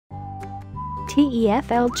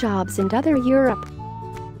TEFL jobs in other Europe.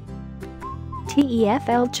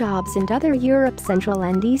 TEFL jobs in other Europe. Central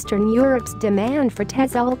and Eastern Europe's demand for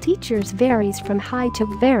TESOL teachers varies from high to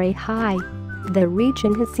very high. The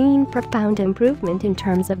region has seen profound improvement in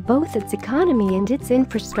terms of both its economy and its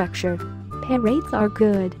infrastructure. Pay rates are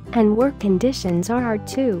good, and work conditions are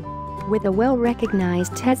too. With a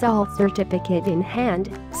well-recognized TESOL certificate in hand,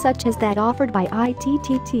 such as that offered by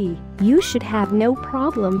ITTT, you should have no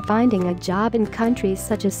problem finding a job in countries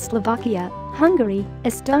such as Slovakia, Hungary,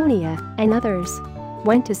 Estonia, and others.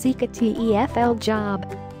 When to seek a TEFL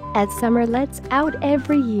job? As summer lets out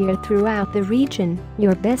every year throughout the region,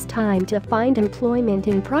 your best time to find employment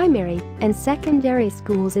in primary and secondary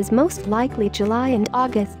schools is most likely July and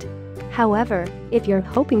August. However, if you're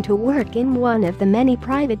hoping to work in one of the many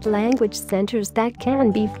private language centers that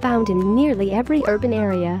can be found in nearly every urban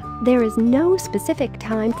area, there is no specific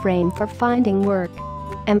time frame for finding work.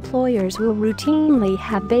 Employers will routinely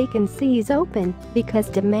have vacancies open because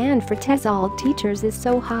demand for TESOL teachers is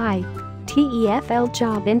so high. TEFL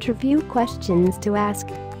job interview questions to ask.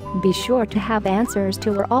 Be sure to have answers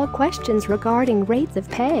to all questions regarding rates of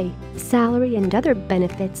pay, salary and other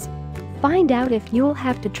benefits. Find out if you'll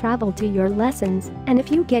have to travel to your lessons and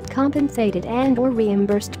if you get compensated and/or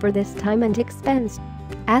reimbursed for this time and expense.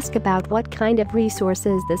 Ask about what kind of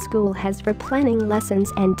resources the school has for planning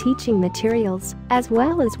lessons and teaching materials, as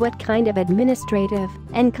well as what kind of administrative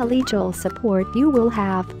and collegial support you will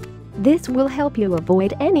have. This will help you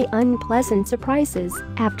avoid any unpleasant surprises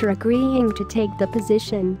after agreeing to take the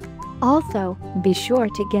position. Also, be sure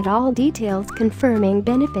to get all details confirming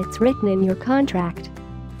benefits written in your contract.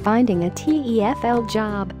 Finding a TEFL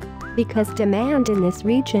job. Because demand in this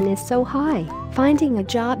region is so high, finding a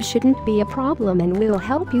job shouldn't be a problem and will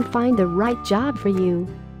help you find the right job for you.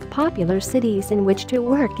 Popular cities in which to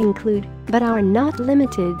work include, but are not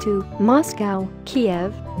limited to, Moscow,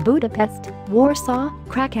 Kiev, Budapest, Warsaw,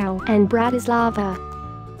 Krakow, and Bratislava.